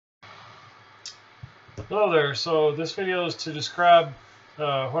Hello there. So this video is to describe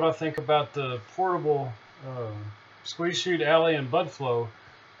what I think about the portable squeeze chute, alley, and bud flow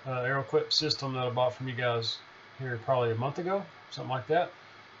Arrowquip system that I bought from you guys here probably a month ago, something like that.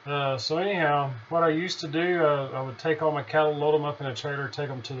 So anyhow, what I used to do, I would take all my cattle, load them up in a trailer, take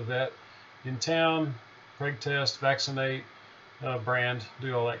them to the vet in town, preg test, vaccinate, brand,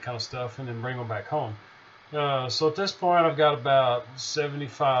 do all that kind of stuff, and then bring them back home. So at this point, I've got about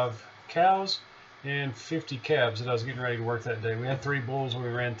 75 cows and 50 calves that I was getting ready to work that day. We had 3 bulls we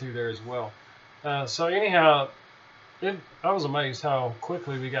ran through there as well. So anyhow, I was amazed how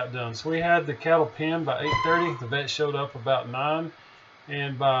quickly we got done. So we had the cattle pinned by 8:30. The vet showed up about 9,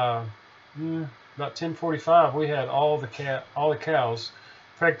 and by about 10:45 we had all the cows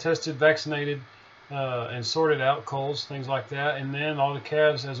preg tested, vaccinated, and sorted out, culls, things like that. And then all the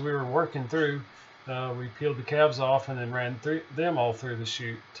calves, as we were working through, we peeled the calves off and then ran them all through the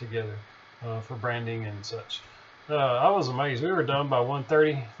chute together for branding and such. I was amazed. We were done by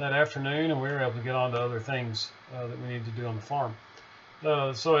 1:30 that afternoon, and we were able to get on to other things that we needed to do on the farm.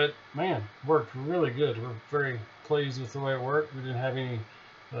 So it worked really good. We're very pleased with the way it worked. We didn't have any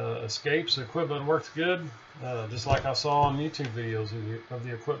escapes. The equipment worked good, just like I saw on YouTube videos of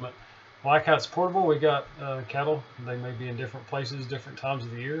the equipment. I like how it's portable. We got cattle. They may be in different places, different times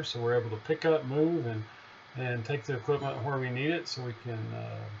of the year, so we're able to pick up, move, and take the equipment where we need it, so we can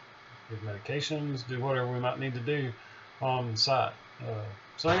give medications, do whatever we might need to do on site.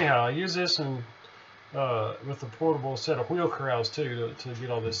 So anyhow, I use this and with the portable set of wheel corrals too to get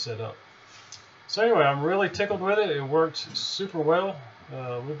all this set up. So anyway, I'm really tickled with it. It works super well.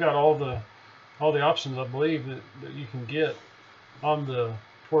 We've got all the options, I believe, that you can get on the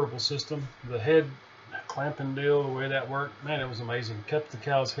portable system. The head clamping deal, the way that worked, man, it was amazing. Kept the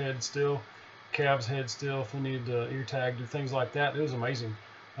cow's head still, calf's head still if we needed ear tagged or things like that. It was amazing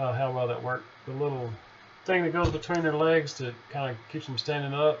how well that worked. The little thing that goes between their legs to kind of keeps them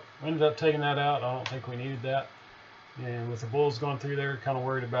standing up, we ended up taking that out. I don't think we needed that. And with the bulls going through there, kind of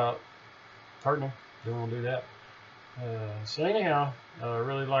worried about hurting them. Didn't want to do that. So anyhow,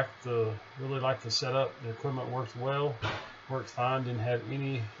 really liked the setup. The equipment worked well, worked fine, didn't have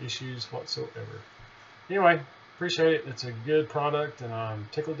any issues whatsoever. Anyway, appreciate it. It's a good product, and I'm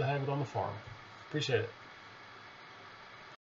tickled to have it on the farm. Appreciate it.